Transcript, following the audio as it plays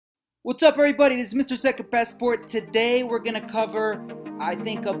What's up, everybody? This is Mr. Second Passport. Today we're going to cover, I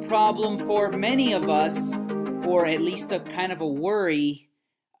think, a problem for many of us, or at least a kind of a worry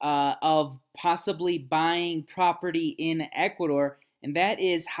of possibly buying property in Ecuador, and that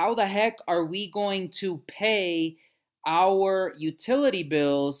is how the heck are we going to pay our utility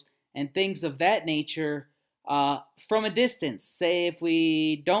bills and things of that nature from a distance? Say if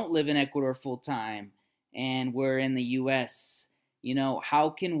we don't live in Ecuador full time and we're in the US.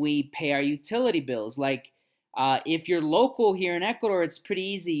 How can we pay our utility bills? Like, if you're local here in Ecuador, it's pretty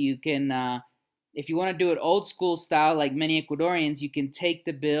easy. You can, if you want to do it old school style, like many Ecuadorians, you can take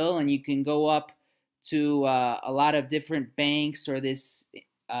the bill and you can go up to a lot of different banks or this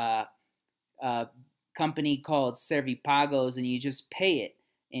uh, uh, company called Servipagos, and you just pay it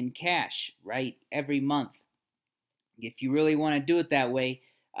in cash, right, every month. If you really want to do it that way,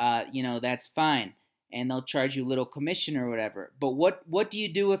 that's fine, and they'll charge you a little commission or whatever. But what do you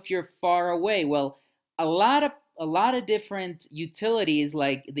do if you're far away? Well, a lot of different utilities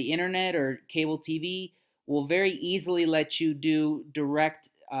like the internet or cable TV will very easily let you do direct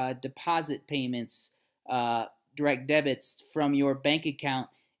deposit payments, direct debits from your bank account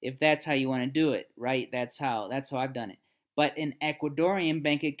if that's how you want to do it, right? That's how I've done it. But an Ecuadorian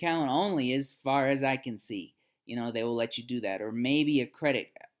bank account only, as far as I can see. They will let you do that, or maybe a credit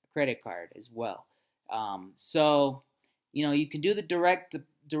card as well. So, you can do the direct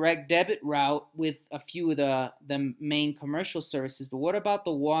debit route with a few of the main commercial services. But what about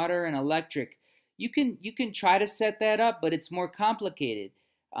the water and electric? You can try to set that up, but it's more complicated.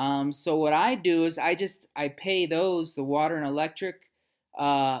 So what I do is I pay the water and electric,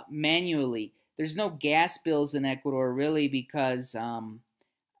 manually. There's no gas bills in Ecuador really because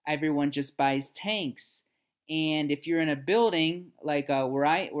everyone just buys tanks. And if you're in a building like where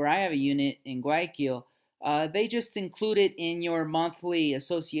I have a unit in Guayaquil, they just include it in your monthly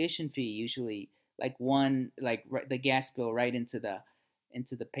association fee usually, the gas bill right into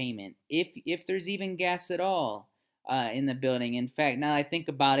the payment. If there's even gas at all in the building. In fact, now that I think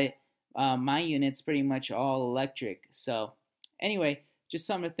about it, my unit's pretty much all electric. So anyway, just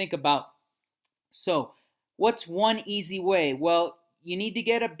something to think about. So, what's one easy way? Well, you need to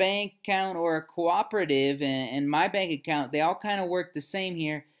get a bank account or a cooperative, and my bank account, they all kind of work the same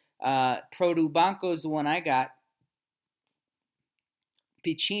here. Banco is the one I got.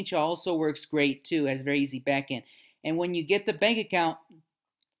 Pichincha also works great too, has very easy backend. And when you get the bank account,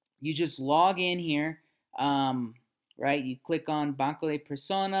 you just log in here, right? You click on Banco de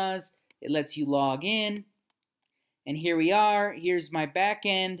Personas, it lets you log in, and here we are. Here's my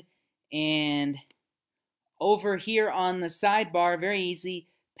backend, and over here on the sidebar, very easy,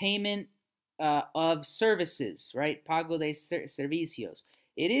 payment of services, right? Pago de servicios.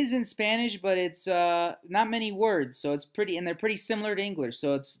 It is in Spanish, but it's not many words, so it's pretty, and they're pretty similar to English,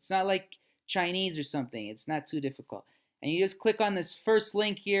 so it's not like Chinese or something. It's not too difficult. And you just click on this first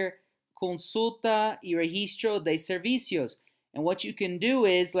link here, Consulta y Registro de Servicios. And what you can do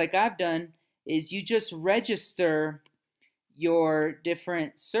is, like I've done, is you just register your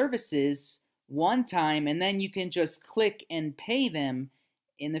different services one time, and then you can just click and pay them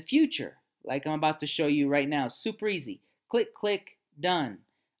in the future, like I'm about to show you right now. Super easy. Click, click, done.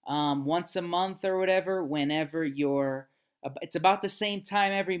 Once a month or whatever, whenever it's about the same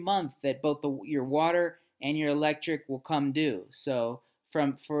time every month that both your water and your electric will come due. So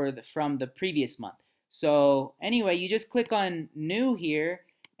from the previous month. So anyway, you just click on new here,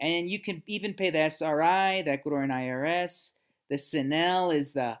 and you can even pay the SRI, the Ecuadorian IRS. The CNEL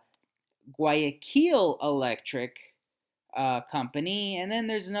is the Guayaquil Electric Company, and then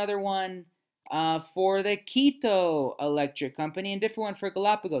there's another one for the Quito Electric Company, and different one for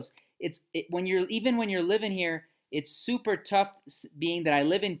Galapagos. When you're living here, it's super tough. Being that I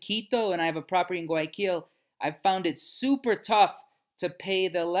live in Quito and I have a property in Guayaquil, I've found it super tough to pay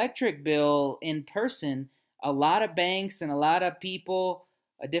the electric bill in person. A lot of banks and a lot of people,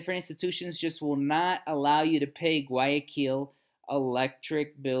 different institutions, just will not allow you to pay Guayaquil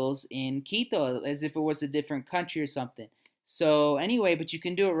electric bills in Quito as if it was a different country or something. So anyway, but you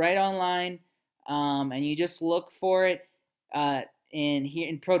can do it right online, and you just look for it. And here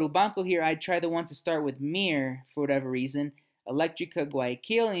in Banco here, I try the one to start with MIR for whatever reason, Electrica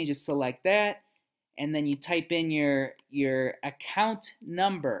Guayaquil, and you just select that, and then you type in your account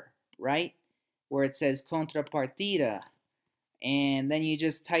number, right, where it says contrapartida, and then you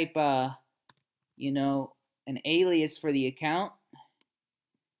just type an alias for the account,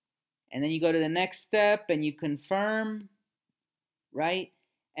 and then you go to the next step and you confirm, right?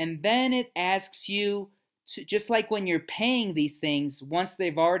 And then it asks you to, just like when you're paying these things, once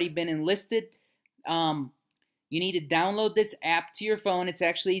they've already been enlisted, You need to download this app to your phone. It's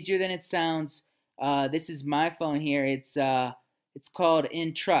actually easier than it sounds. This is my phone here. It's called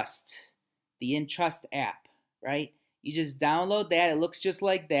Intrust, the Intrust app, right? You just download that. It looks just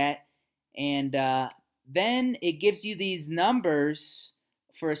like that, and then it gives you these numbers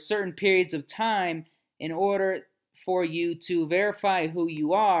for certain periods of time in order for you to verify who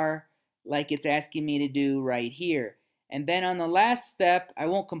you are, like it's asking me to do right here. And then on the last step, I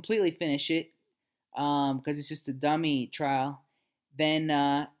won't completely finish it because it's just a dummy trial.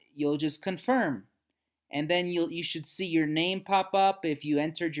 Then you'll just confirm, and then you should see your name pop up if you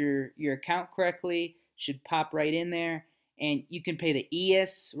entered your account correctly. Should pop right in there, and you can pay the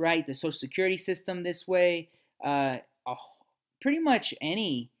ES, right, the Social Security system this way. Oh, pretty much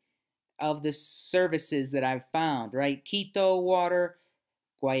any of the services that I've found, right? Quito water,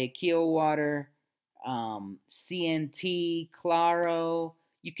 Guayaquil water, CNT, Claro.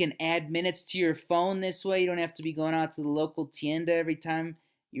 You can add minutes to your phone this way. You don't have to be going out to the local tienda every time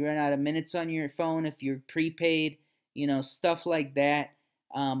you run out of minutes on your phone if you're prepaid, stuff like that.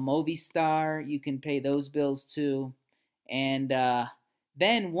 Movistar, you can pay those bills too. And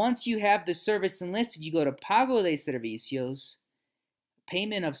then once you have the service enlisted, you go to Pago de Servicios,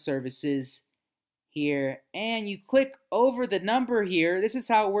 payment of services here, and you click over the number here. This is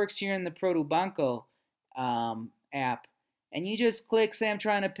how it works here in the Produbanco app. And you just click, say I'm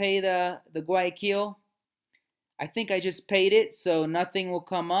trying to pay the Guayaquil. I think I just paid it, so nothing will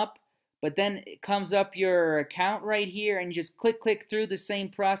come up. But then it comes up your account right here, and you just click through the same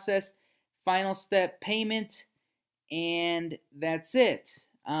process. Final step, payment, and that's it.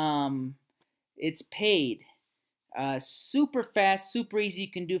 It's paid. Super fast, super easy.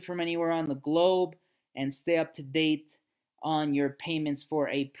 You can do from anywhere on the globe and stay up to date on your payments for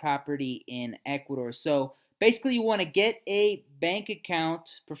a property in Ecuador. So basically, you want to get a bank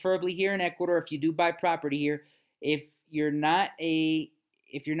account, preferably here in Ecuador if you do buy property here. If you're not a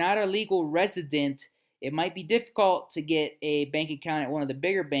legal resident, it might be difficult to get a bank account at one of the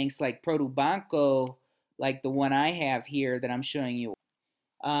bigger banks like Produbanco, like the one I have here that I'm showing you.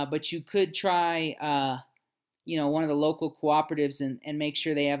 But you could try, one of the local cooperatives and make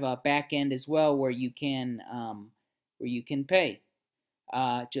sure they have a back end as well where you can pay,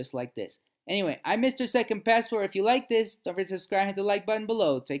 just like this. Anyway, I'm Mr. Second Passport. If you like this, don't forget to subscribe and hit the like button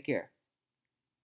below. Take care.